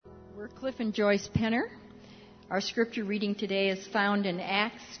We're Cliff and Joyce Penner. Our scripture reading today is found in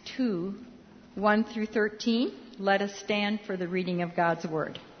Acts 2, 1 through 13. Let us stand for the reading of God's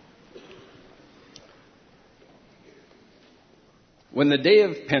Word. When the day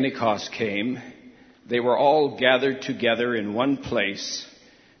of Pentecost came, they were all gathered together in one place,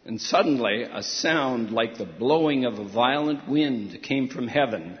 and suddenly a sound like the blowing of a violent wind came from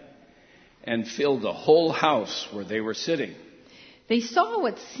heaven and filled the whole house where they were sitting. They saw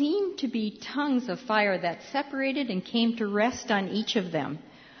what seemed to be tongues of fire that separated and came to rest on each of them.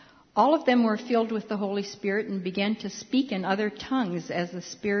 All of them were filled with the Holy Spirit and began to speak in other tongues as the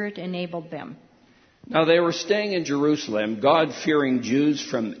Spirit enabled them. Now they were staying in Jerusalem, God-fearing Jews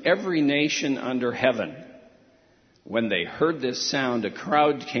from every nation under heaven. When they heard this sound, a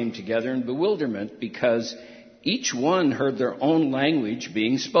crowd came together in bewilderment because each one heard their own language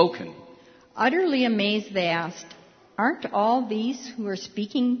being spoken. Utterly amazed, they asked, "Aren't all these who are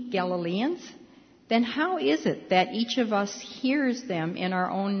speaking Galileans? Then how is it that each of us hears them in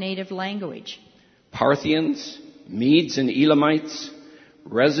our own native language?" Parthians, Medes and Elamites,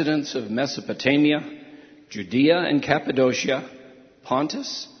 residents of Mesopotamia, Judea and Cappadocia,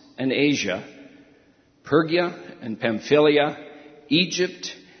 Pontus and Asia, Pergia and Pamphylia,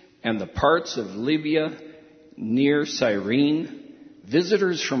 Egypt and the parts of Libya near Cyrene,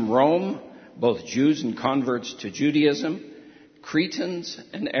 visitors from Rome, both Jews and converts to Judaism, Cretans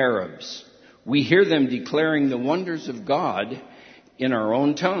and Arabs. We hear them declaring the wonders of God in our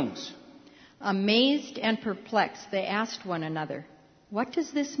own tongues. Amazed and perplexed, they asked one another, "What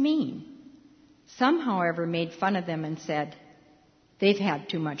does this mean?" Some, however, made fun of them and said, "They've had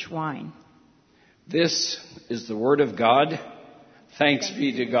too much wine." This is the word of God. Thanks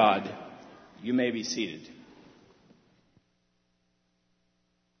be to God. You may be seated.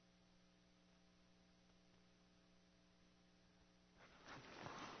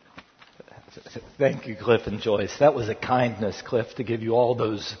 Thank you, Cliff and Joyce. That was a kindness, Cliff, to give you all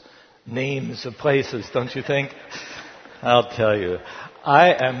those names of places, don't you think? I'll tell you.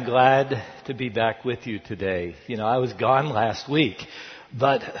 I am glad to be back with you today. You know, I was gone last week,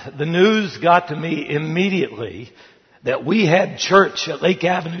 but the news got to me immediately that we had church at Lake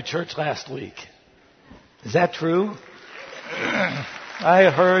Avenue Church last week. Is that true? I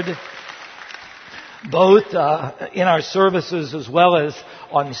heard both in our services as well as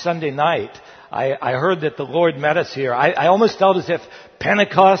on Sunday night. I heard that the Lord met us here. I almost felt as if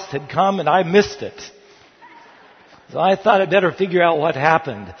Pentecost had come and I missed it. So I thought I'd better figure out what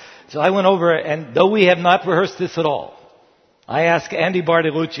happened. So I went over, and though we have not rehearsed this at all, I asked Andy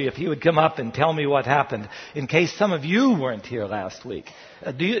Bartolucci if he would come up and tell me what happened, in case some of you weren't here last week.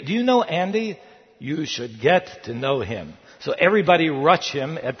 Do you know Andy? You should get to know him. So everybody rush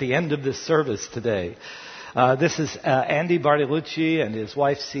him at the end of this service today. This is Andy Bartolucci and his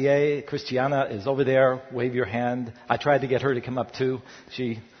wife, C.A. Christiana, is over there. Wave your hand. I tried to get her to come up too.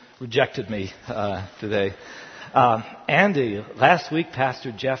 She rejected me today. Andy, last week,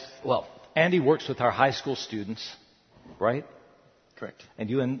 Pastor Jeff, Andy works with our high school students, right? Correct. And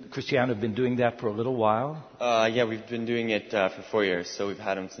you and Christiana have been doing that for a little while? Yeah, we've been doing it for 4 years. So we've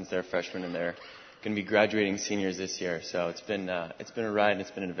had them since they're freshmen, and they're going to be graduating seniors this year. So it's been a ride and it's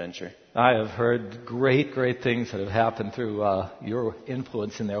been an adventure. I have heard great things that have happened through your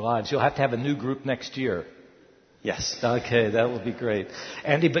influence in their lives. You'll have to have a new group next year. Yes. Okay, that will be great.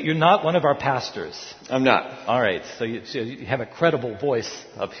 Andy, but you're not one of our pastors. I'm not. All right, so you have a credible voice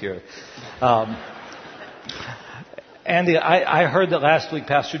up here. Andy, I heard that last week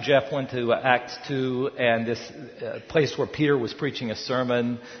Pastor Jeff went to Acts 2 and this place where Peter was preaching a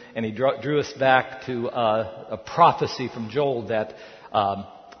sermon, and he drew us back to a prophecy from Joel that,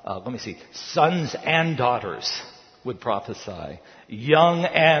 sons and daughters would prophesy. Young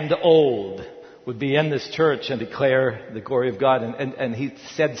and old would be in this church and declare the glory of God. And he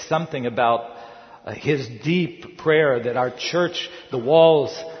said something about his deep prayer that our church, the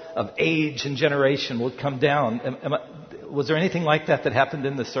walls of age and generation would come down. Was there anything like that happened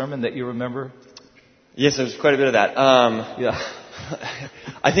in the sermon that you remember? Yes, there's quite a bit of that. Yeah.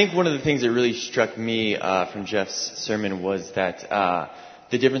 I think one of the things that really struck me from Jeff's sermon was that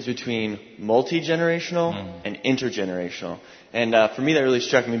the difference between multi-generational and intergenerational. And for me, that really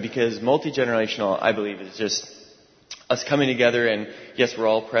struck me because multi-generational, I believe, is just us coming together, and yes, we're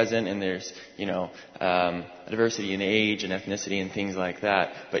all present, and there's, diversity in age and ethnicity and things like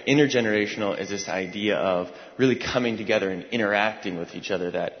that. But intergenerational is this idea of really coming together and interacting with each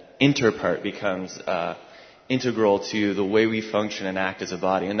other. That inter part becomes integral to the way we function and act as a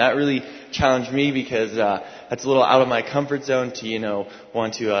body. And that really challenged me because that's a little out of my comfort zone to,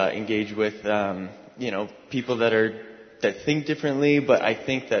 want to engage with, people that are think differently, but I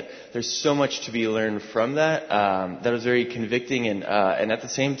think that there's so much to be learned from that. That was very convicting and at the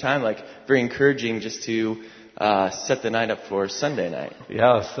same time, like, very encouraging just to set the night up for Sunday night.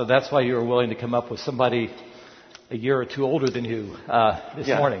 Yeah, so that's why you were willing to come up with somebody a year or two older than you this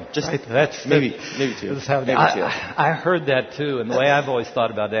morning. Just right? That's maybe two. I heard that too, and the way I've always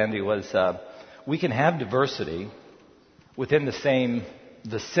thought about Andy was we can have diversity within the same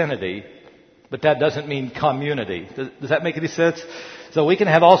vicinity, but that doesn't mean community. Does that make any sense? So we can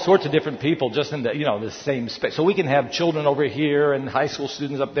have all sorts of different people just in the same space. So we can have children over here and high school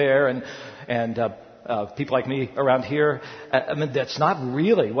students up there and people like me around here. I mean, that's not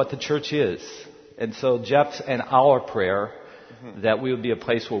really what the church is. And so Jeff's and our prayer that we would be a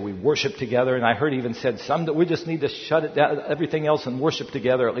place where we worship together. And I heard even said some that we just need to shut it down, everything else, and worship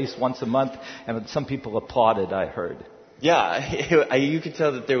together at least once a month. And some people applauded, I heard. Yeah, you could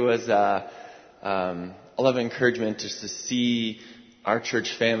tell that there was a lot of encouragement just to see our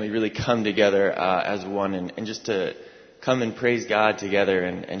church family really come together as one and just to come and praise God together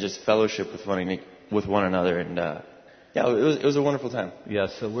and just fellowship with one another. And it was a wonderful time. Yeah,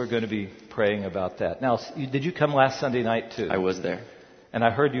 so we're going to be praying about that. Now, did you come last Sunday night too? I was there. And I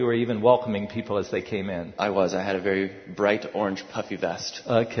heard you were even welcoming people as they came in. I was. I had a very bright orange puffy vest.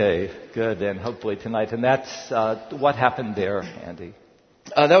 Okay, good. And hopefully tonight. And that's what happened there, Andy?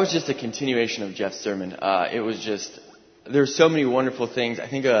 That was just a continuation of Jeff's sermon. It was just, there were so many wonderful things. I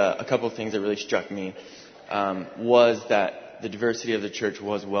think a couple of things that really struck me was that the diversity of the church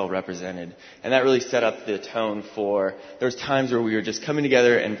was well represented. And that really set up the tone for, there was times where we were just coming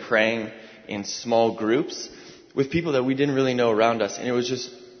together and praying in small groups with people that we didn't really know around us. And it was just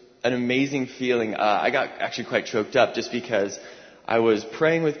an amazing feeling. I got actually quite choked up just because I was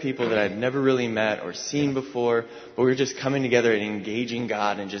praying with people that I'd never really met or seen before, but we were just coming together and engaging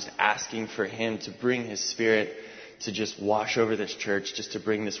God and just asking for Him to bring His Spirit to just wash over this church, just to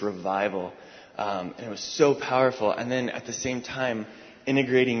bring this revival. And it was so powerful. And then at the same time,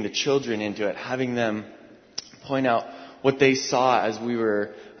 integrating the children into it, having them point out what they saw as we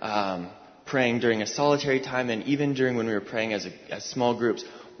were praying during a solitary time and even during when we were praying as small groups.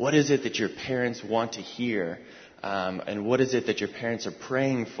 What is it that your parents want to hear? And what is it that your parents are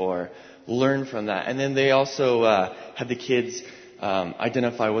praying for? Learn from that. And then they also had the kids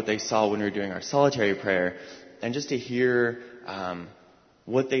identify what they saw when we were doing our solitary prayer. And just to hear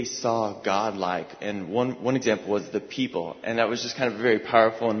what they saw God like. And one example was the people. And that was just kind of a very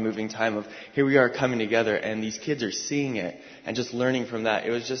powerful and moving time of here we are coming together and these kids are seeing it and just learning from that. It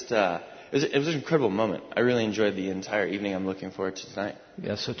was just it was an incredible moment. I really enjoyed the entire evening. I'm looking forward to tonight.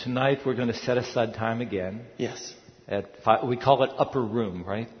 Yeah, so tonight we're going to set aside time again. Yes. At 5, we call it upper room,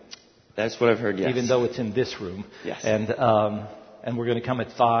 right? That's what I've heard, yes. Even though it's in this room. Yes. And we're going to come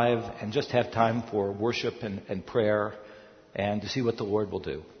at 5 and just have time for worship and prayer and to see what the Lord will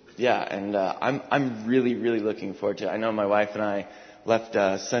do. Yeah, and I'm really, really looking forward to it. I know my wife and I left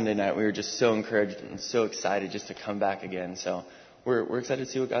Sunday night. We were just so encouraged and so excited just to come back again. So we're excited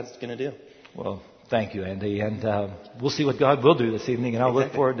to see what God's going to do. Well, thank you, Andy. And we'll see what God will do this evening. And I'll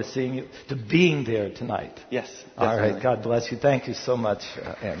look forward to seeing you, to being there tonight. Yes, definitely. All right. God bless you. Thank you so much,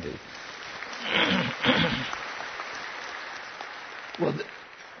 Andy. Well,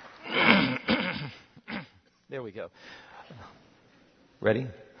 there we go. Ready?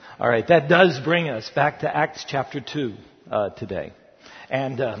 All right. That does bring us back to Acts chapter 2 today.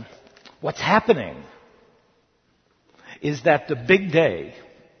 And what's happening is that the big day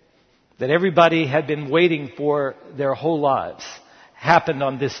that everybody had been waiting for their whole lives happened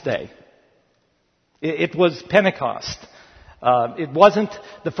on this day. It was Pentecost. It wasn't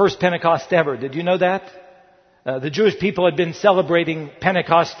the first Pentecost ever. Did you know that? The Jewish people had been celebrating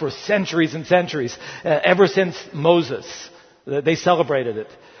Pentecost for centuries and centuries, ever since Moses. They celebrated it.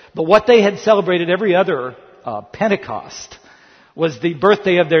 But what they had celebrated every other Pentecost was the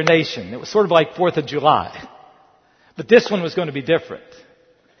birthday of their nation. It was sort of like 4th of July. But this one was going to be different.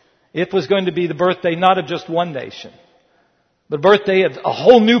 It was going to be the birthday not of just one nation, but the birthday of a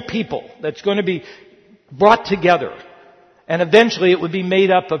whole new people that's going to be brought together. And eventually it would be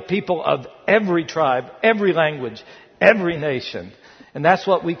made up of people of every tribe, every language, every nation. And that's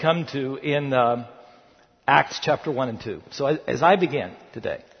what we come to in Acts chapter 1 and 2. So as I begin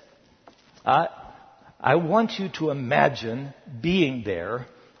today, I want you to imagine being there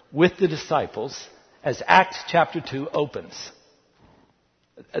with the disciples as Acts chapter 2 opens.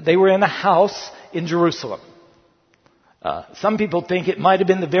 They were in a house in Jerusalem. Some people think it might have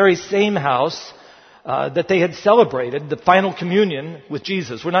been the very same house that they had celebrated the final communion with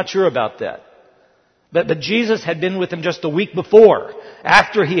Jesus. We're not sure about that. But Jesus had been with them just a week before,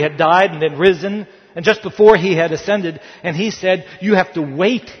 after he had died and then risen And just before he had ascended, and he said, you have to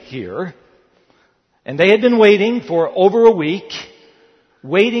wait here. And they had been waiting for over a week,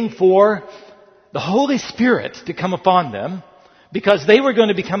 waiting for the Holy Spirit to come upon them, because they were going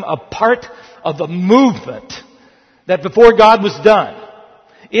to become a part of a movement that before God was done,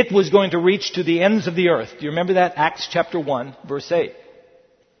 it was going to reach to the ends of the earth. Do you remember that? Acts chapter 1, verse 8.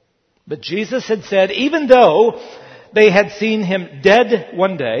 But Jesus had said, even though they had seen him dead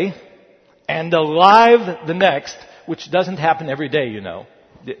one day and alive the next, which doesn't happen every day, you know.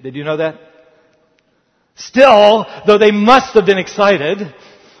 Did you know that? Still, though they must have been excited,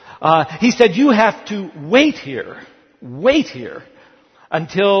 he said, you have to wait here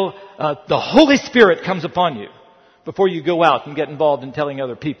until the Holy Spirit comes upon you before you go out and get involved in telling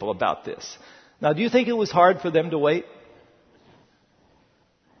other people about this. Now, do you think it was hard for them to wait?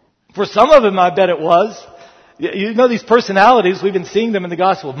 For some of them, I bet it was. You know these personalities, we've been seeing them in the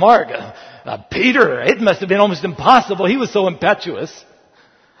Gospel of Mark. Peter, it must have been almost impossible. He was so impetuous.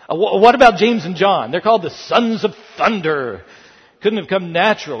 What about James and John? They're called the sons of thunder. Couldn't have come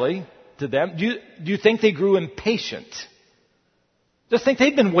naturally to them. Do you think they grew impatient? Just think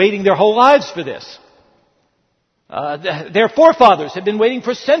they'd been waiting their whole lives for this. Their forefathers had been waiting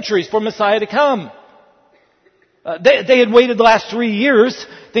for centuries for Messiah to come. They had waited the last 3 years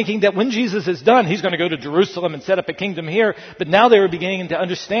thinking that when Jesus is done, he's going to go to Jerusalem and set up a kingdom here. But now they were beginning to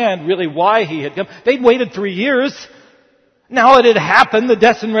understand really why he had come. They'd waited 3 years. Now it had happened. The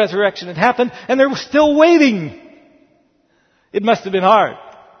death and resurrection had happened. And they were still waiting. It must have been hard.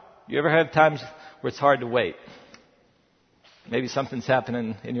 You ever have times where it's hard to wait? Maybe something's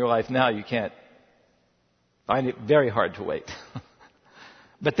happening in your life now. You can't find it very hard to wait.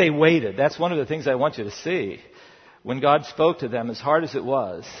 But they waited. That's one of the things I want you to see. When God spoke to them, as hard as it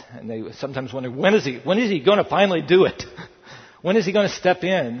was, and they sometimes wondered, when is he going to finally do it? When is he going to step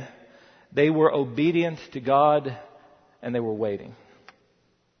in? They were obedient to God, and they were waiting.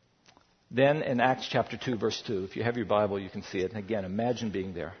 Then in Acts chapter 2, verse 2, if you have your Bible, you can see it. And again, imagine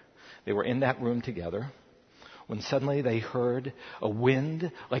being there. They were in that room together when suddenly they heard a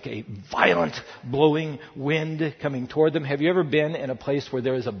wind, like a violent blowing wind coming toward them. Have you ever been in a place where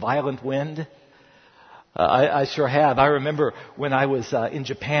there is a violent wind? I sure have. I remember when I was in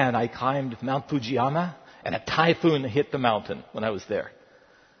Japan, I climbed Mount Fujiyama, and a typhoon hit the mountain when I was there.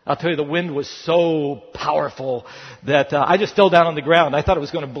 I'll tell you, the wind was so powerful that I just fell down on the ground. I thought it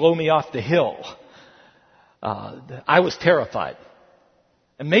was going to blow me off the hill. I was terrified.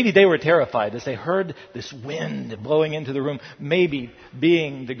 And maybe they were terrified as they heard this wind blowing into the room. Maybe,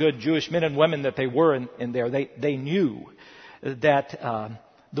 being the good Jewish men and women that they were in there, they knew that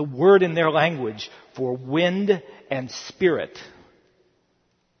the word in their language for wind and spirit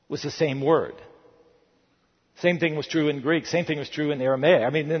was the same word. Same thing was true in Greek. Same thing was true in Aramaic. I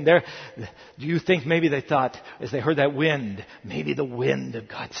mean, do you think maybe they thought, as they heard that wind, maybe the wind of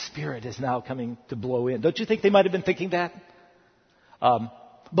God's Spirit is now coming to blow in? Don't you think they might have been thinking that?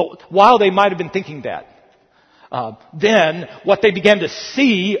 But while they might have been thinking that, then what they began to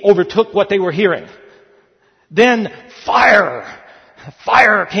see overtook what they were hearing. Then fire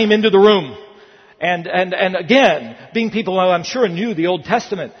came into the room. And again, being people who I'm sure knew the Old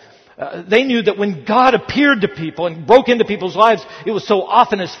Testament, they knew that when God appeared to people and broke into people's lives, it was so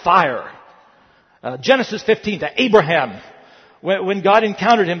often as fire. Genesis 15 to Abraham, when God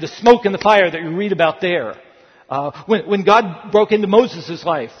encountered him, the smoke and the fire that you read about there. When God broke into Moses'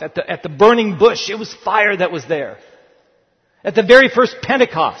 life at the burning bush, it was fire that was there. At the very first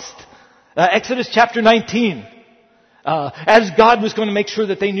Pentecost, Exodus chapter 19, as God was going to make sure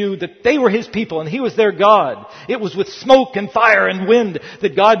that they knew that they were His people and He was their God, it was with smoke and fire and wind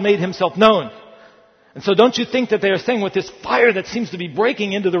that God made Himself known. And so don't you think that they are saying, with this fire that seems to be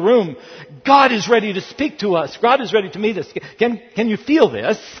breaking into the room, God is ready to speak to us. God is ready to meet us. Can you feel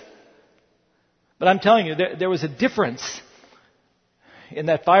this? But I'm telling you, there was a difference in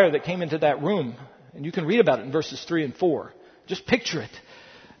that fire that came into that room. And you can read about it in verses 3 and 4. Just picture it.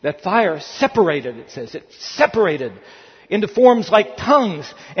 That fire separated, it says. It separated into forms like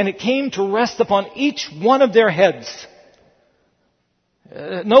tongues, and it came to rest upon each one of their heads.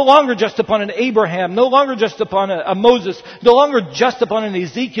 No longer just upon an Abraham, no longer just upon a Moses, no longer just upon an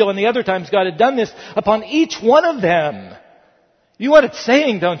Ezekiel, and the other times God had done this, upon each one of them. You know what it's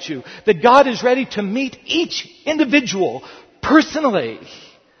saying, don't you? That God is ready to meet each individual personally.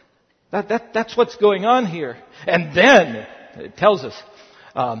 That's what's going on here. And then, it tells us,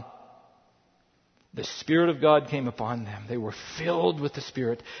 the Spirit of God came upon them. They were filled with the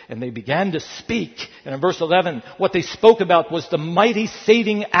Spirit, and they began to speak. And in verse 11, what they spoke about was the mighty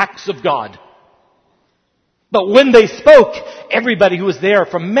saving acts of God. But when they spoke, everybody who was there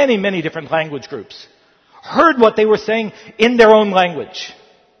from many, many different language groups heard what they were saying in their own language.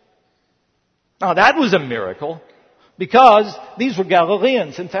 Now that was a miracle because these were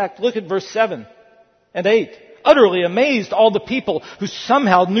Galileans. In fact, look at verse 7 and 8. Utterly amazed, all the people who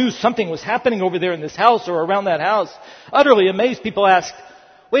somehow knew something was happening over there in this house or around that house. Utterly amazed, people asked,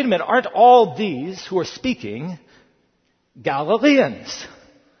 wait a minute, aren't all these who are speaking Galileans?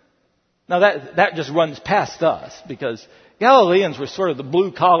 Now that just runs past us because Galileans were sort of the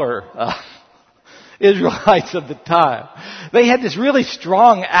blue-collar Israelites of the time. They had this really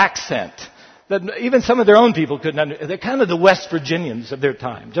strong accent that even some of their own people couldn't understand. They're kind of the West Virginians of their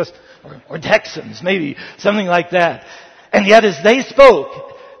time, or Texans, maybe, something like that. And yet as they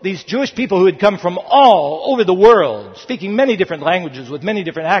spoke, these Jewish people who had come from all over the world, speaking many different languages with many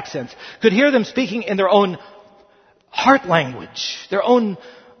different accents, could hear them speaking in their own heart language, their own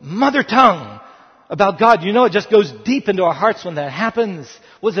mother tongue about God. You know, it just goes deep into our hearts when that happens.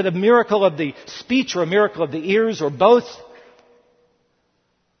 Was it a miracle of the speech or a miracle of the ears or both?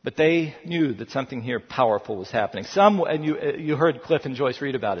 But they knew that something here powerful was happening. Some, and you heard Cliff and Joyce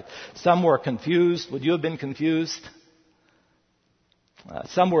read about it. Some were confused. Would you have been confused?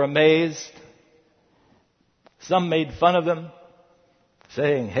 Some were amazed. Some made fun of them,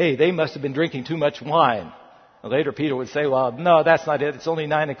 saying, hey, they must have been drinking too much wine. And later Peter would say, well, no, that's not it. It's only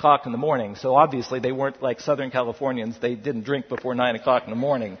 9 o'clock in the morning. So obviously they weren't like Southern Californians. They didn't drink before 9 o'clock in the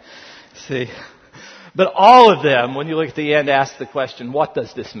morning. See? But all of them, when you look at the end, ask the question, what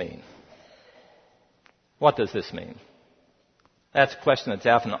does this mean? What does this mean? That's a question that's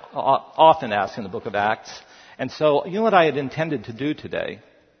often asked in the book of Acts. And so, you know what I had intended to do today?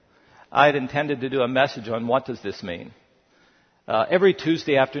 I had intended to do a message on what does this mean. Every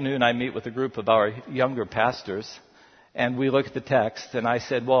Tuesday afternoon I meet with a group of our younger pastors and we look at the text and I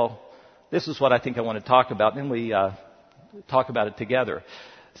said, well, this is what I think I want to talk about. And then we talk about it together.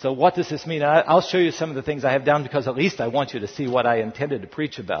 So what does this mean? I'll show you some of the things I have down because at least I want you to see what I intended to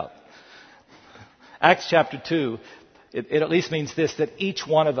preach about. Acts chapter 2, it at least means this, that each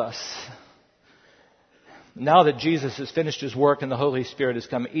one of us, now that Jesus has finished His work and the Holy Spirit has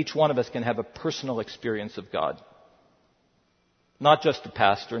come, each one of us can have a personal experience of God. Not just a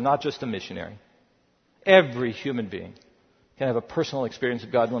pastor, not just a missionary. Every human being can have a personal experience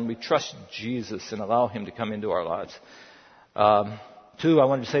of God when we trust Jesus and allow Him to come into our lives. 2, I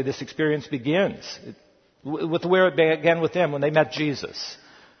wanted to say this experience begins with where it began with them when they met Jesus.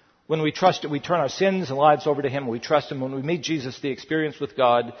 When we trust it, we turn our sins and lives over to Him. We trust Him. When we meet Jesus, the experience with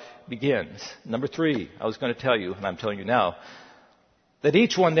God begins. Number 3, I was going to tell you, and I'm telling you now, that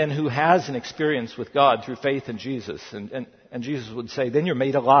each one then who has an experience with God through faith in Jesus, and Jesus would say, then you're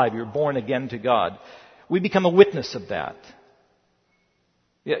made alive, you're born again to God. We become a witness of that.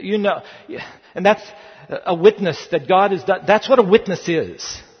 Yeah, you know, and that's a witness that God has done. That's what a witness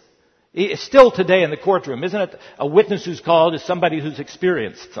is. It's still today in the courtroom, isn't it? A witness who's called is somebody who's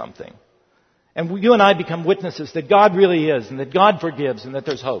experienced something. And you and I become witnesses that God really is, and that God forgives, and that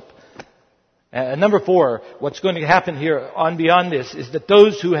there's hope. Number 4, what's going to happen here on beyond this is that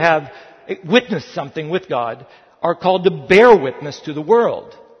those who have witnessed something with God are called to bear witness to the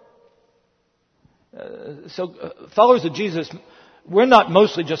world. Followers of Jesus, we're not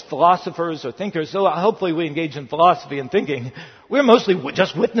mostly just philosophers or thinkers, so hopefully we engage in philosophy and thinking. We're mostly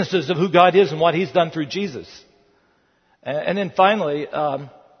just witnesses of who God is and what He's done through Jesus. And then finally,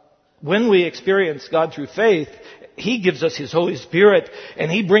 when we experience God through faith, He gives us His Holy Spirit and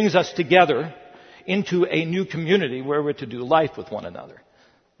He brings us together into a new community where we're to do life with one another.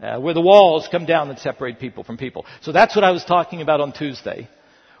 Where the walls come down that separate people from people. So that's what I was talking about on Tuesday.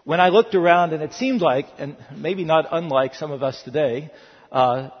 When I looked around, and it seemed like, and maybe not unlike some of us today,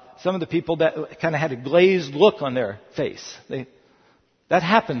 some of the people that kind of had a glazed look on their face. That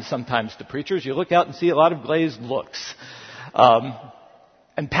happens sometimes to preachers. You look out and see a lot of glazed looks.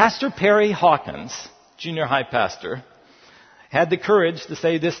 And Pastor Perry Hawkins, junior high pastor, had the courage to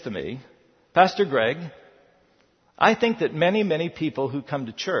say this to me, Pastor Greg, I think that many, many people who come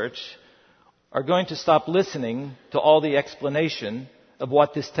to church are going to stop listening to all the explanation of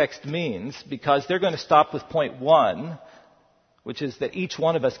what this text means because they're going to stop with point 1, which is that each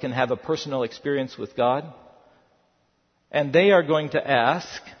one of us can have a personal experience with God. And they are going to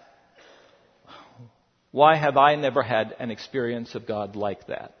ask, why have I never had an experience of God like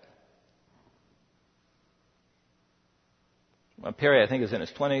that? Well, Perry, I think, is in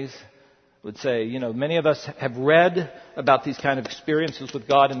his 20s. Would say, you know, many of us have read about these kind of experiences with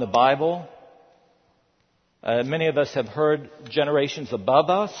God in the Bible. Many of us have heard generations above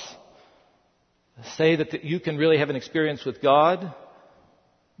us say that you can really have an experience with God.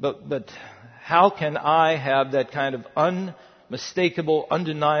 But how can I have that kind of unmistakable,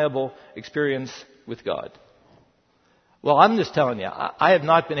 undeniable experience with God? Well, I'm just telling you, I have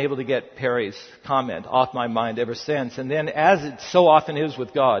not been able to get Perry's comment off my mind ever since. And then, as it so often is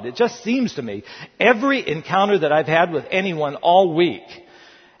with God, it just seems to me every encounter that I've had with anyone all week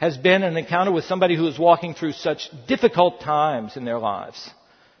has been an encounter with somebody who is walking through such difficult times in their lives.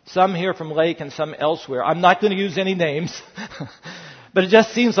 Some here from Lake and some elsewhere. I'm not going to use any names, but it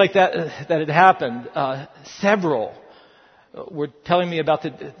just seems like that it happened. Several were telling me about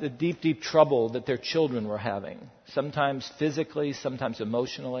the deep, deep trouble that their children were having. Sometimes physically, sometimes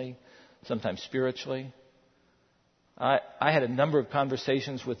emotionally, sometimes spiritually. I had a number of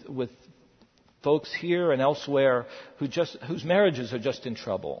conversations with folks here and elsewhere whose marriages are just in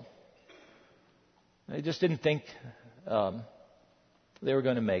trouble. They just didn't think they were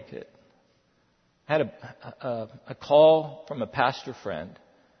going to make it. I had a call from a pastor friend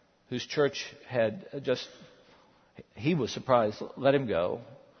whose church had he was surprised, let him go.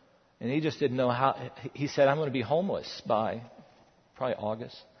 And he just didn't know how. He said, I'm going to be homeless by probably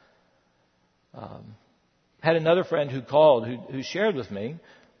August. Had another friend who called, who shared with me.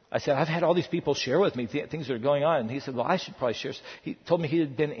 I said, I've had all these people share with me things that are going on. And he said, well, I should probably share. He told me he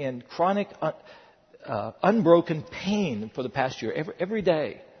had been in chronic, unbroken pain for the past year, every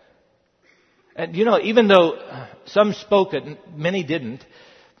day. And, even though some spoke it, many didn't,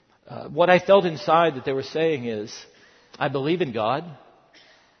 what I felt inside that they were saying is, I believe in God.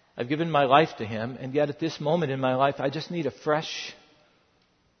 I've given my life to Him. And yet at this moment in my life, I just need a fresh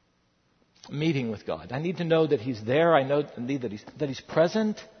meeting with God. I need to know that He's there. I need that He's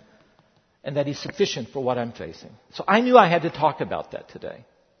present and that He's sufficient for what I'm facing. So I knew I had to talk about that today.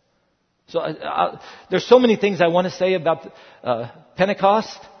 So there's so many things I want to say about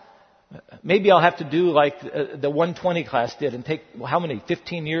Pentecost. Maybe I'll have to do like the 120 class did and take,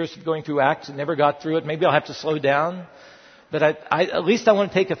 15 years of going through Acts and never got through it. Maybe I'll have to slow down. But at least I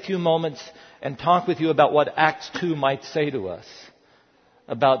want to take a few moments and talk with you about what Acts 2 might say to us.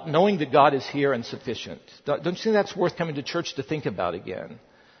 About knowing that God is here and sufficient. Don't you think that's worth coming to church to think about again?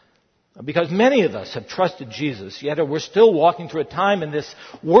 Because many of us have trusted Jesus, yet we're still walking through a time in this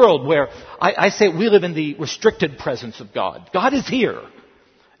world where I say we live in the restricted presence of God. God is here.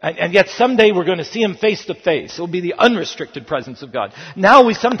 And yet someday we're going to see Him face to face. It will be the unrestricted presence of God. Now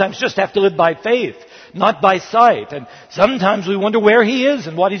we sometimes just have to live by faith, not by sight. And sometimes we wonder where He is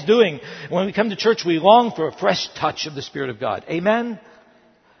and what He's doing. When we come to church, we long for a fresh touch of the Spirit of God. Amen?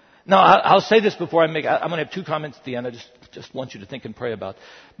 Now, I'll say this before I'm going to have two comments at the end. I just want you to think and pray about.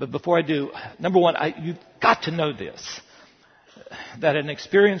 But before I do, number one, you've got to know this. That an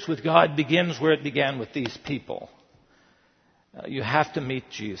experience with God begins where it began with these people. You have to meet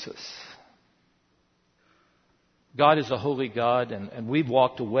Jesus. God is a holy God, and we've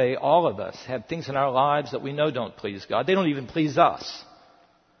walked away. All of us have things in our lives that we know don't please God. They don't even please us.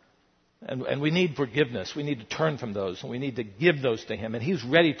 And we need forgiveness. We need to turn from those, and we need to give those to Him. And He's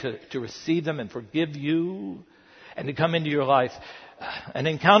ready to receive them and forgive you and to come into your life. An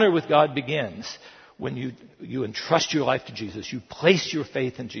encounter with God begins when you entrust your life to Jesus. You place your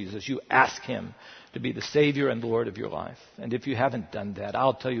faith in Jesus. You ask Him to be the Savior and Lord of your life. And if you haven't done that,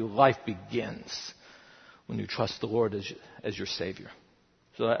 I'll tell you, life begins when you trust the Lord as your Savior.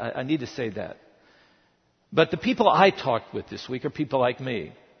 So I need to say that. But the people I talked with this week are people like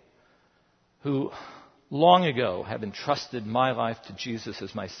me, who long ago have entrusted my life to Jesus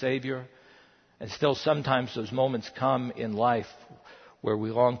as my Savior. And still sometimes those moments come in life where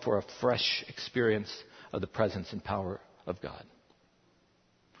we long for a fresh experience of the presence and power of God.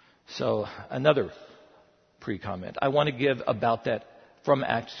 So another pre-comment. I want to give about that from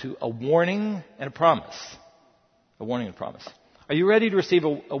Acts 2 a warning and a promise. A warning and a promise. Are you ready to receive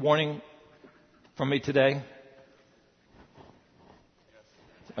a warning from me today?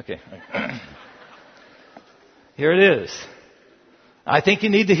 Okay. Here it is. I think you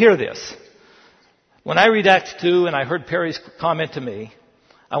need to hear this. When I read Acts 2 and I heard Perry's comment to me,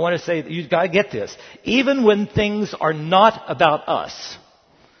 I want to say that you've got to get this. Even when things are not about us,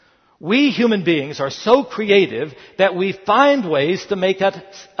 we human beings are so creative that we find ways to make it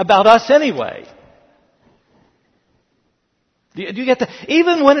about us anyway. Do you get that?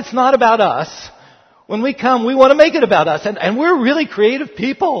 Even when it's not about us, when we come, we want to make it about us. And we're really creative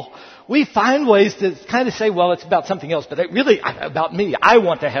people. We find ways to kind of say, well, it's about something else, but it really about me. I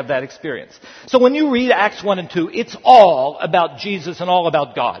want to have that experience. So when you read Acts 1 and 2, it's all about Jesus and all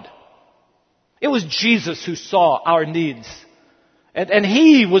about God. It was Jesus who saw our needs. And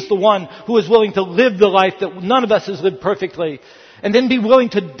He was the one who was willing to live the life that none of us has lived perfectly. And then be willing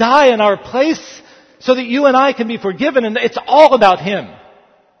to die in our place so that you and I can be forgiven. And it's all about Him.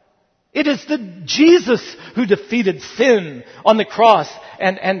 It is the Jesus who defeated sin on the cross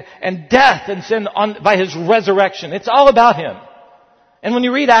and death and sin by His resurrection. It's all about Him. And when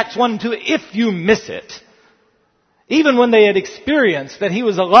you read Acts 1 and 2, if you miss it, even when they had experienced that He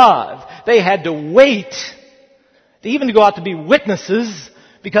was alive, they had to wait to even go out to be witnesses,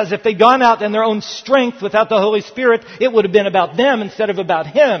 because if they'd gone out in their own strength without the Holy Spirit, it would have been about them instead of about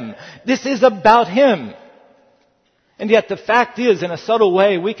Him. This is about Him. And yet the fact is, in a subtle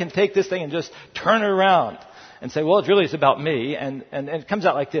way, we can take this thing and just turn it around and say, well, it really is about me. And it comes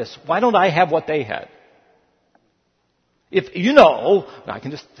out like this. Why don't I have what they had? If I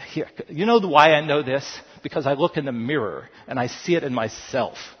can just hear. You know why I know this? Because I look in the mirror and I see it in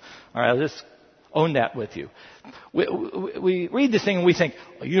myself. All right, I'll just own that with you. We read this thing and we think,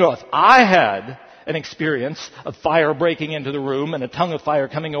 if I had an experience of fire breaking into the room and a tongue of fire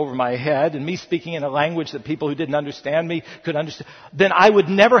coming over my head and me speaking in a language that people who didn't understand me could understand, then I would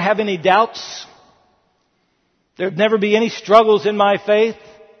never have any doubts. There'd never be any struggles in my faith.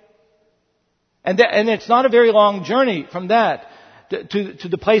 And it's not a very long journey from that to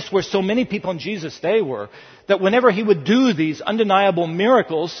the place where so many people in Jesus' day were, that whenever He would do these undeniable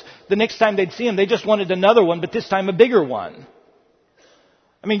miracles, the next time they'd see Him, they just wanted another one, but this time a bigger one.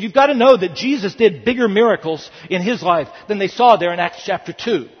 I mean, you've got to know that Jesus did bigger miracles in His life than they saw there in Acts chapter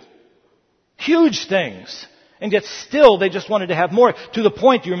 2. Huge things. And yet still they just wanted to have more, to the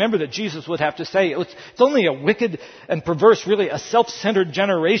point, you remember, that Jesus would have to say, it's only a wicked and perverse, really a self-centered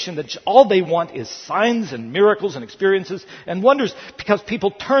generation that all they want is signs and miracles and experiences and wonders, because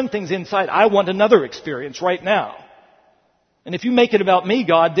people turn things inside. I want another experience right now. And if you make it about me,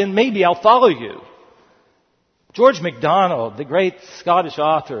 God, then maybe I'll follow you. George MacDonald, the great Scottish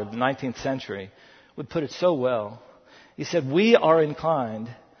author of the 19th century, would put it so well. He said, we are inclined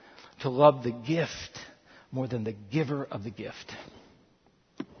to love the gift more than the giver of the gift.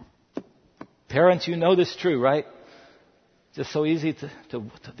 Parents, you know this is true, right? Just so easy to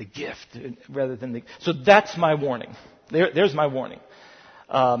the gift rather than the... So that's my warning. There's my warning.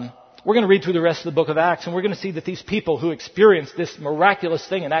 We're going to read through the rest of the book of Acts, and we're going to see that these people who experienced this miraculous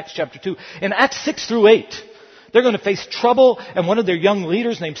thing in Acts chapter 2, in Acts 6 through 8, they're going to face trouble, and one of their young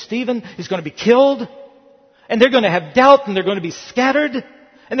leaders named Stephen is going to be killed, and they're going to have doubt, and they're going to be scattered,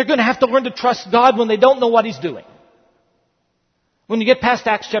 and they're going to have to learn to trust God when they don't know what He's doing. When you get past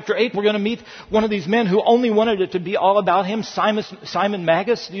Acts chapter 8, we're going to meet one of these men who only wanted it to be all about him, Simon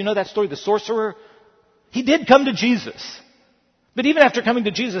Magus. Do you know that story, the sorcerer? He did come to Jesus. But even after coming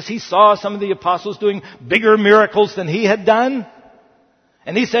to Jesus, he saw some of the apostles doing bigger miracles than he had done.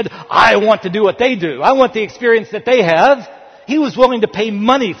 And he said, I want to do what they do. I want the experience that they have. He was willing to pay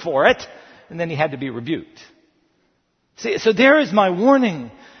money for it. And then he had to be rebuked. See, so there is my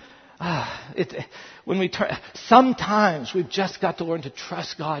warning. Sometimes we've just got to learn to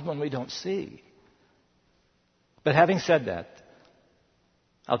trust God when we don't see. But having said that,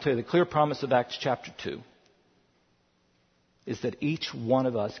 I'll tell you the clear promise of Acts chapter 2 is that each one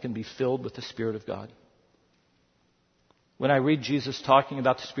of us can be filled with the Spirit of God. When I read Jesus talking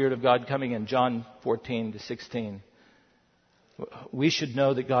about the Spirit of God coming in John 14 to 16, we should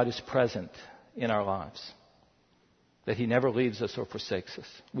know that God is present in our lives. That He never leaves us or forsakes us.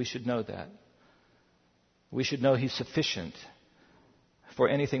 We should know that. We should know He's sufficient for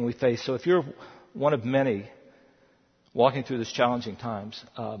anything we face. So if you're one of many walking through these challenging times,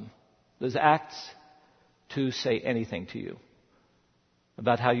 does Acts 2 say anything to you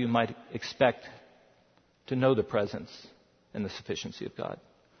about how you might expect to know the presence and the sufficiency of God?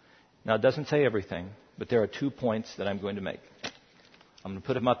 Now, it doesn't say everything, but there are 2 points that I'm going to make. I'm going to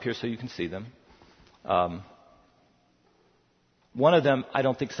put them up here so you can see them. One of them, I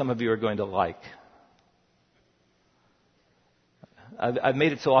don't think some of you are going to like. I've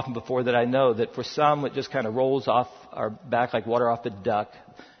made it so often before that I know that for some it just kind of rolls off our back like water off the duck.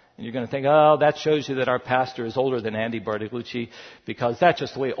 And you're going to think, oh, that shows you that our pastor is older than Andy Bartolucci, because that's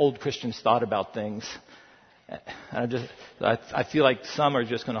just the way old Christians thought about things. And I feel like some are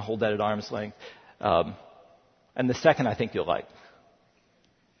just going to hold that at arm's length. And the second I think you'll like.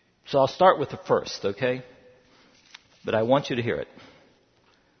 So I'll start with the first, okay? But I want you to hear it.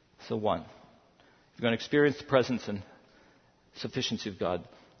 So 1, you're going to experience the presence and sufficiency of God.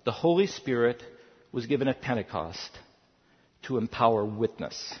 The Holy Spirit was given at Pentecost to empower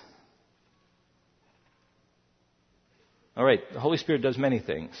witness. All right, the Holy Spirit does many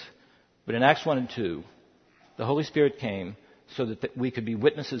things. But in Acts 1 and 2, the Holy Spirit came so that we could be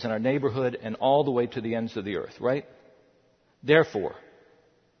witnesses in our neighborhood and all the way to the ends of the earth, right? Therefore,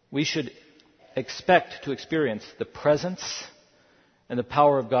 we should expect to experience the presence and the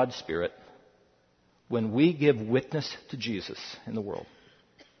power of God's Spirit when we give witness to Jesus in the world.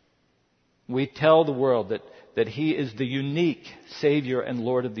 We tell the world that He is the unique Savior and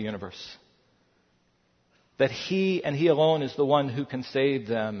Lord of the universe. That He and He alone is the one who can save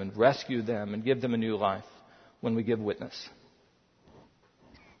them and rescue them and give them a new life when we give witness.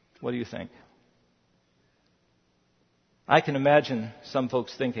 What do you think? I can imagine some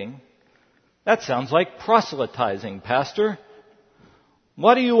folks thinking, that sounds like proselytizing, Pastor.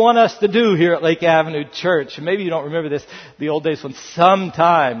 What do you want us to do here at Lake Avenue Church? And maybe you don't remember this, the old days when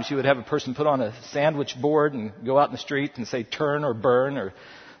sometimes you would have a person put on a sandwich board and go out in the street and say turn or burn or,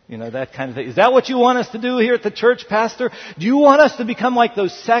 that kind of thing. Is that what you want us to do here at the church, Pastor? Do you want us to become like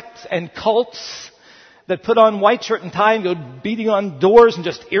those sects and cults that put on white shirt and tie and go beating on doors and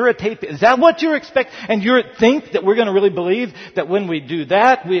just irritate? Is that what you expect? And you think that we're going to really believe that when we do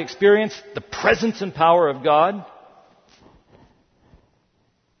that, we experience the presence and power of God?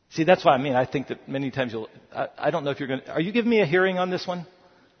 See, that's what I mean. I think that many times I don't know if you're going to, are you giving me a hearing on this one?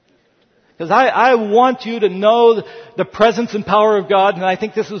 Because I want you to know the presence and power of God, and I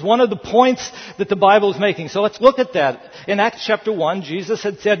think this is one of the points that the Bible is making. So let's look at that. In Acts chapter 1, Jesus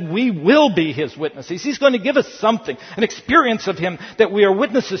had said, we will be His witnesses. He's going to give us something, an experience of Him that we are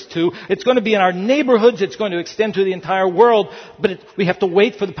witnesses to. It's going to be in our neighborhoods. It's going to extend to the entire world, but we have to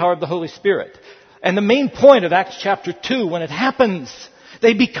wait for the power of the Holy Spirit. And the main point of Acts chapter 2, when it happens,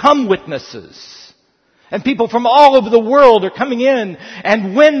 they become witnesses. And people from all over the world are coming in.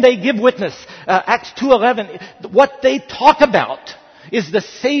 And when they give witness, Acts 2:11, what they talk about is the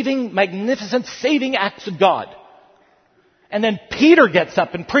saving, magnificent saving acts of God. And then Peter gets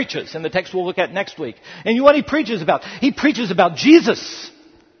up and preaches in the text we'll look at next week. And you know what he preaches about? He preaches about Jesus.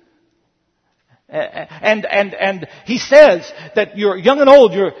 And he says that your young and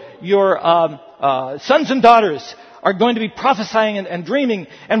old, your sons and daughters are going to be prophesying and dreaming.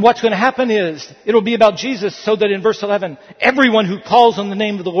 And what's going to happen is, it'll be about Jesus, so that in verse 11, everyone who calls on the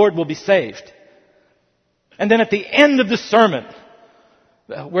name of the Lord will be saved. And then at the end of the sermon,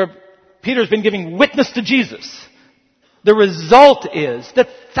 where Peter's been giving witness to Jesus, the result is that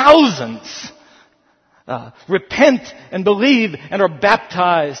thousands repent and believe and are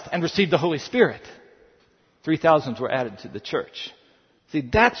baptized and receive the Holy Spirit. 3,000 were added to the church. See,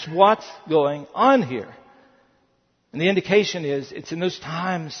 that's what's going on here. And the indication is, it's in those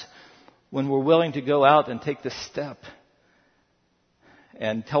times when we're willing to go out and take this step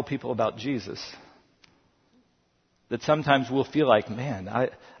and tell people about Jesus, that sometimes we'll feel like, man,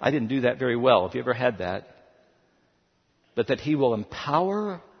 I didn't do that very well. Have you ever had that? But that He will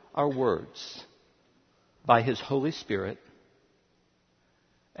empower our words by His Holy Spirit,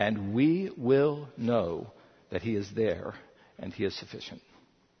 and we will know that He is there and He is sufficient.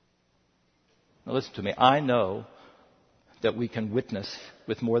 Now listen to me. I know that we can witness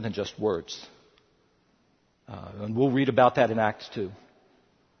with more than just words. And we'll read about that in Acts 2.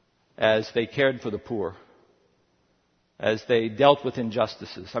 As they cared for the poor. As they dealt with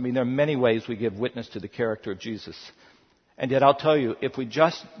injustices. I mean, there are many ways we give witness to the character of Jesus. And yet I'll tell you, if we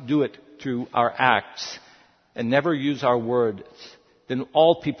just do it through our acts and never use our words, then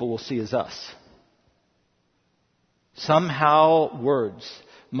all people will see is us. Somehow words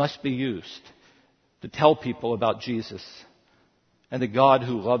must be used to tell people about Jesus and the God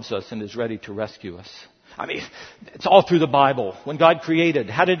who loves us and is ready to rescue us. I mean, it's all through the Bible. When God created,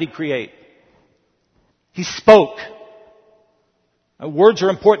 how did He create? He spoke. Words are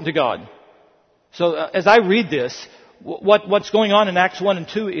important to God. So as I read this, what's going on in Acts 1 and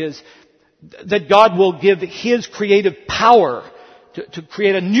 2 is that God will give His creative power to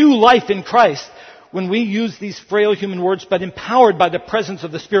create a new life in Christ when we use these frail human words, but empowered by the presence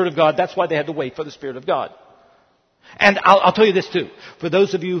of the Spirit of God. That's why they had to wait for the Spirit of God. And I'll tell you this too. For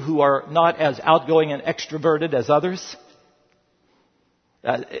those of you who are not as outgoing and extroverted as others,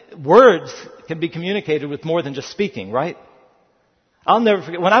 words can be communicated with more than just speaking, right? I'll never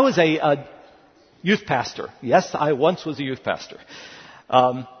forget, when I was a youth pastor, yes, I once was a youth pastor,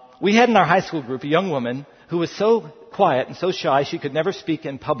 we had in our high school group a young woman who was so quiet and so shy she could never speak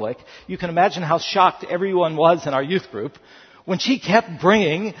in public. You can imagine how shocked everyone was in our youth group when she kept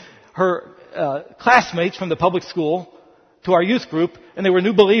bringing her classmates from the public school to our youth group, and they were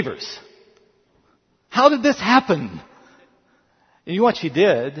new believers. How did this happen? And you know what she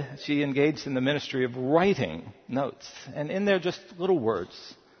did? She engaged in the ministry of writing notes, and in there just little words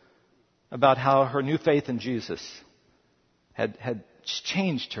about how her new faith in Jesus had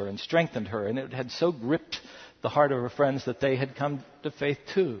changed her and strengthened her, and it had so gripped the heart of her friends that they had come to faith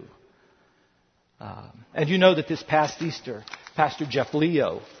too. And you know that this past Easter, Pastor Jeff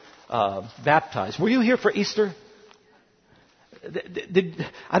Leo baptized. Were you here for Easter?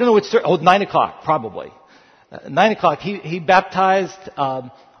 I don't know what, 9 o'clock probably. 9 o'clock, he baptized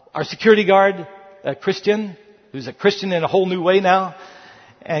our security guard, Christian, who's a Christian in a whole new way now,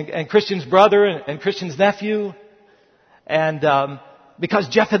 and Christian's brother and Christian's nephew, and because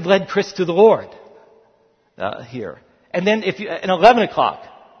Jeff had led Chris to the Lord here. And then at 11 o'clock,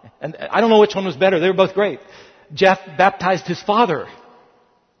 and I don't know which one was better, they were both great, Jeff baptized his father,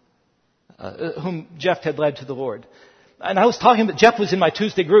 whom Jeff had led to the Lord. And I was talking, but Jeff was in my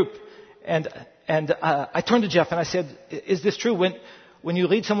Tuesday group, and I turned to Jeff and I said, is this true? When you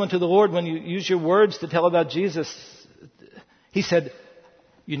lead someone to the Lord, when you use your words to tell about Jesus, he said,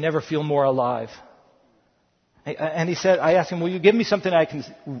 you never feel more alive. And he said, I asked him, will you give me something I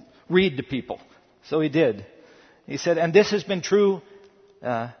can read to people? So he did. He said, and this has been true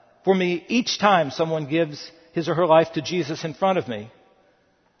for me each time someone gives his or her life to Jesus in front of me.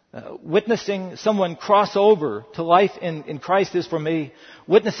 Witnessing someone cross over to life in Christ is for me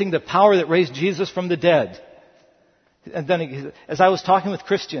witnessing the power that raised Jesus from the dead. And then as I was talking with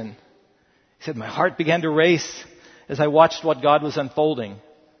Christian, he said, my heart began to race as I watched what God was unfolding.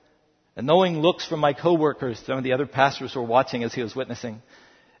 And knowing looks from my coworkers, some of the other pastors who were watching as he was witnessing,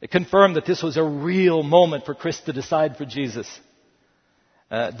 it confirmed that this was a real moment for Chris to decide for Jesus.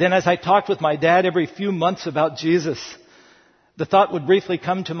 Then as I talked with my dad every few months about Jesus, the thought would briefly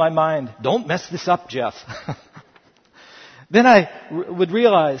come to my mind, don't mess this up, Jeff. Then I would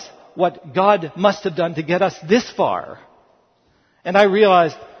realize what God must have done to get us this far. And I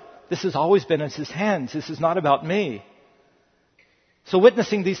realized this has always been in His hands. This is not about me. So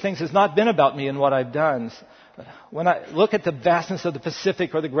witnessing these things has not been about me and what I've done. When I look at the vastness of the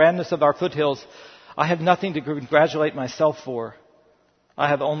Pacific or the grandness of our foothills, I have nothing to congratulate myself for. I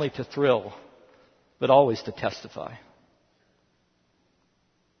have only to thrill, but always to testify.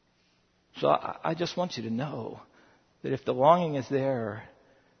 So I just want you to know that if the longing is there,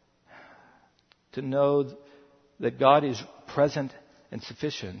 to know that God is present and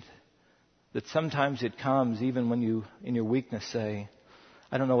sufficient, that sometimes it comes even when you, in your weakness, say,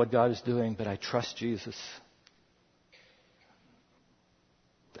 I don't know what God is doing, but I trust Jesus.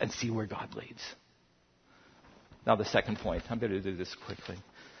 And see where God leads. Now the second point. I'm going to do this quickly.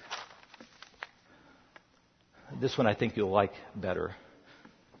 This one I think you'll like better.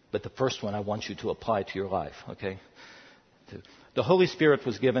 But the first one I want you to apply to your life, okay? The Holy Spirit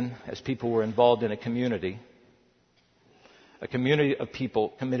was given as people were involved in a community of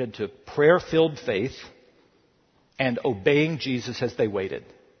people committed to prayer-filled faith and obeying Jesus as they waited.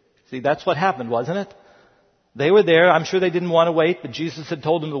 See, that's what happened, wasn't it? They were there. I'm sure they didn't want to wait, but Jesus had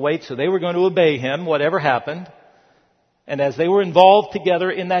told them to wait, so they were going to obey Him, whatever happened. And as they were involved together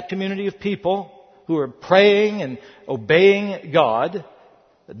in that community of people who were praying and obeying God,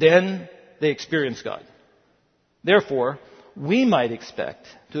 then they experienced God. Therefore, we might expect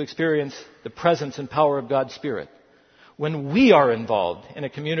to experience the presence and power of God's Spirit when we are involved in a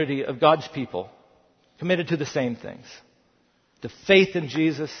community of God's people committed to the same things. To faith in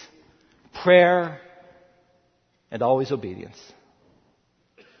Jesus, prayer, and always obedience.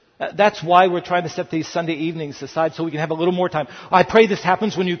 That's why we're trying to set these Sunday evenings aside so we can have a little more time. I pray this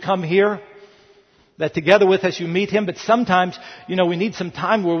happens when you come here, that together with us you meet Him, but sometimes, we need some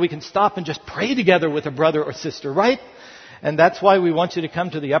time where we can stop and just pray together with a brother or sister, right? And that's why we want you to come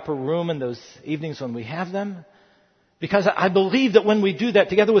to the upper room in those evenings when we have them. Because I believe that when we do that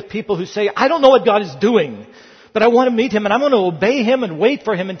together with people who say, I don't know what God is doing, but I want to meet Him and I'm going to obey Him and wait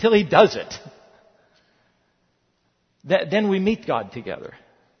for Him until He does it. Then we meet God together.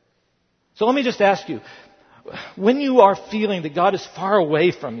 So let me just ask you, when you are feeling that God is far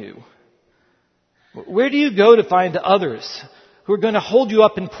away from you, where do you go to find others who are going to hold you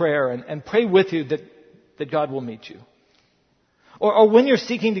up in prayer and pray with you that God will meet you? Or when you're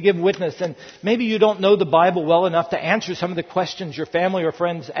seeking to give witness and maybe you don't know the Bible well enough to answer some of the questions your family or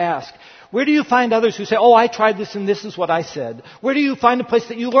friends ask, where do you find others who say, I tried this and this is what I said? Where do you find a place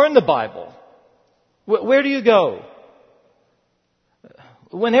that you learn the Bible? Where do you go?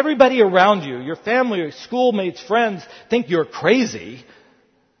 When everybody around you, your family, your schoolmates, friends, think you're crazy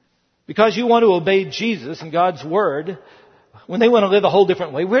because you want to obey Jesus and God's Word, when they want to live a whole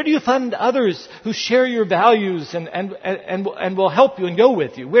different way, where do you find others who share your values and will help you and go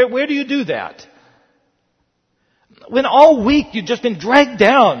with you? Where do you do that? When all week you've just been dragged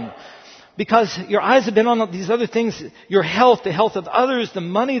down because your eyes have been on these other things, your health, the health of others, the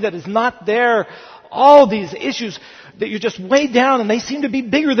money that is not there, all these issues that you're just weighed down and they seem to be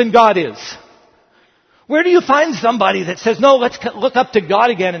bigger than God is. Where do you find somebody that says, no, let's look up to God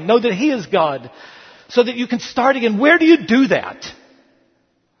again and know that He is God so that you can start again? Where do you do that?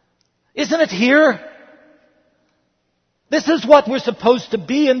 Isn't it here? This is what we're supposed to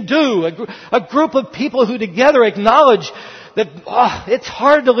be and do. A group of people who together acknowledge that it's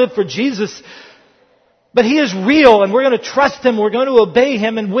hard to live for Jesus, but He is real and we're going to trust Him, we're going to obey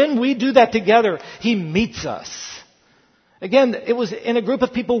Him, and when we do that together, He meets us. Again, it was in a group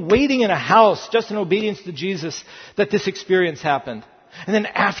of people waiting in a house, just in obedience to Jesus, that this experience happened. And then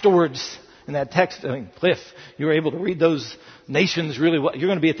afterwards, in that text, Cliff, you were able to read those nations really well. You're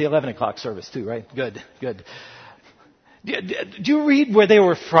going to be at the 11 o'clock service too, right? Good. Do you read where they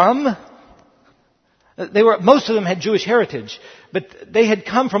were from? Most of them had Jewish heritage, but they had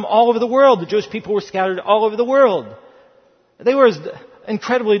come from all over the world. The Jewish people were scattered all over the world. They were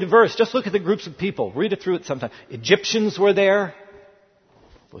incredibly diverse. Just look at the groups of people. Read it through it sometime. Egyptians were there.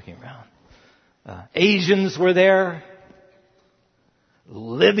 Looking around. Asians were there.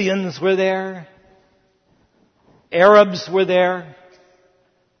 Libyans were there. Arabs were there.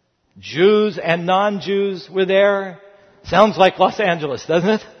 Jews and non-Jews were there. Sounds like Los Angeles, doesn't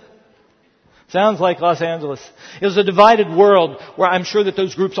it? Sounds like Los Angeles. It was a divided world where I'm sure that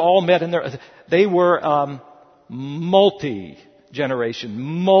those groups all met in there. They were multi-generation,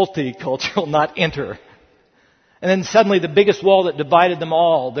 multicultural, not inter. And then suddenly the biggest wall that divided them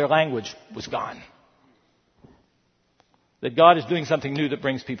all, their language, was gone. That God is doing something new that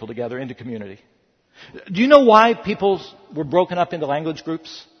brings people together into community. Do you know why people were broken up into language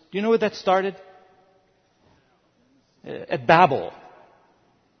groups? Do you know where that started? At Babel.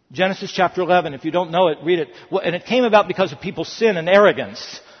 Genesis chapter 11. If you don't know it, read it. And it came about because of people's sin and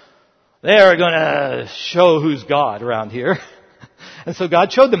arrogance. They're going to show who's God around here. And so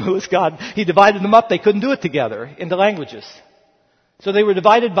God showed them who was God. He divided them up. They couldn't do it together into languages. So they were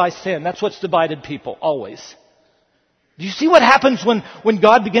divided by sin. That's what's divided people, always. Do you see what happens when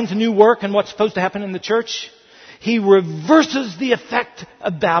God begins a new work and what's supposed to happen in the church? He reverses the effect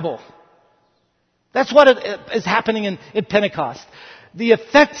of Babel. That's what is happening in Pentecost. The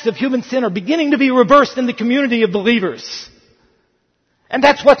effects of human sin are beginning to be reversed in the community of believers. And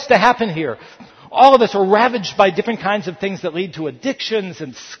that's what's to happen here. All of us are ravaged by different kinds of things that lead to addictions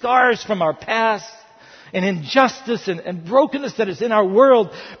and scars from our past and injustice and brokenness that is in our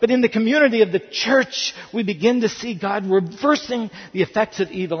world. But in the community of the church, we begin to see God reversing the effects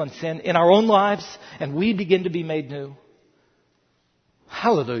of evil and sin in our own lives, and we begin to be made new.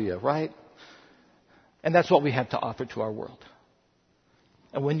 Hallelujah, right? And that's what we have to offer to our world.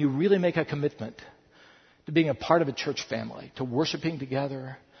 And when you really make a commitment to being a part of a church family, to worshiping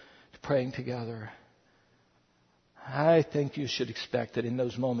together, to praying together, I think you should expect that in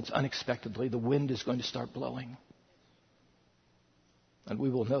those moments, unexpectedly, the wind is going to start blowing. And we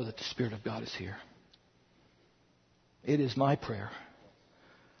will know that the Spirit of God is here. It is my prayer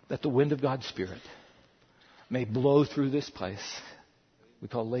that the wind of God's Spirit may blow through this place we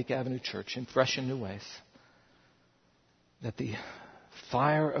call Lake Avenue Church in fresh and new ways. That the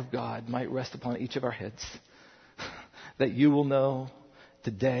fire of God might rest upon each of our heads. That you will know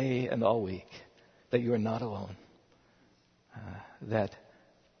today and all week that you are not alone. That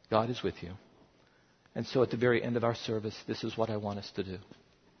God is with you. And so at the very end of our service, this is what I want us to do.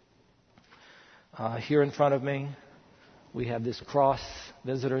 Here in front of me, we have this cross,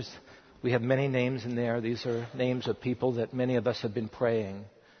 visitors. We have many names in there. These are names of people that many of us have been praying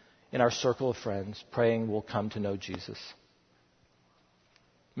in our circle of friends, praying will come to know Jesus.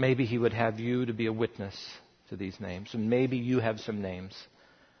 Maybe He would have you to be a witness to these names. And maybe you have some names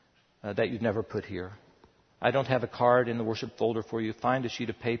that you've never put here. I don't have a card in the worship folder for you. Find a sheet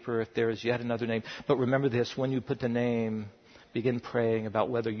of paper if there is yet another name. But remember this, when you put the name, begin praying about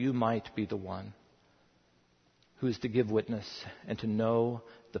whether you might be the one who is to give witness and to know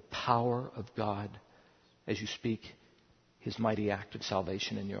the power of God as you speak His mighty act of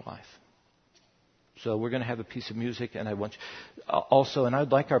salvation in your life. So we're going to have a piece of music, and I want you also, and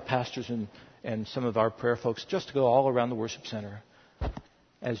I'd like our pastors and some of our prayer folks just to go all around the worship center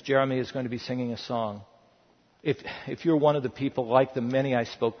as Jeremy is going to be singing a song. If you're one of the people like the many I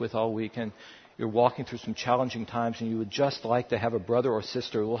spoke with all week and you're walking through some challenging times and you would just like to have a brother or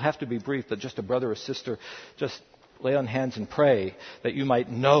sister, it will have to be brief, but just a brother or sister, just lay on hands and pray that you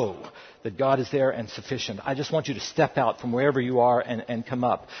might know that God is there and sufficient. I just want you to step out from wherever you are and come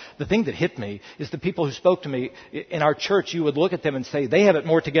up. The thing that hit me is the people who spoke to me in our church, you would look at them and say, they have it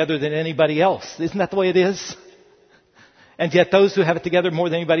more together than anybody else. Isn't that the way it is? And yet those who have it together more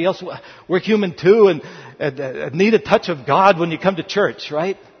than anybody else, we're human too and need a touch of God when you come to church,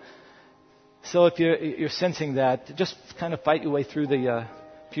 right? So if you're sensing that, just kind of fight your way through the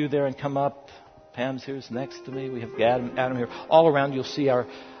pew there and come up. Pam's here's next to me. We have Adam here. All around you'll see our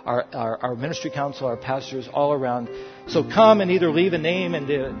ministry council, our pastors all around. So come and either leave a name in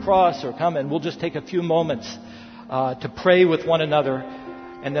the cross or come and we'll just take a few moments to pray with one another.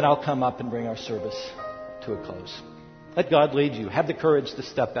 And then I'll come up and bring our service to a close. Let God lead you. Have the courage to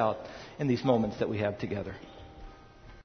step out in these moments that we have together.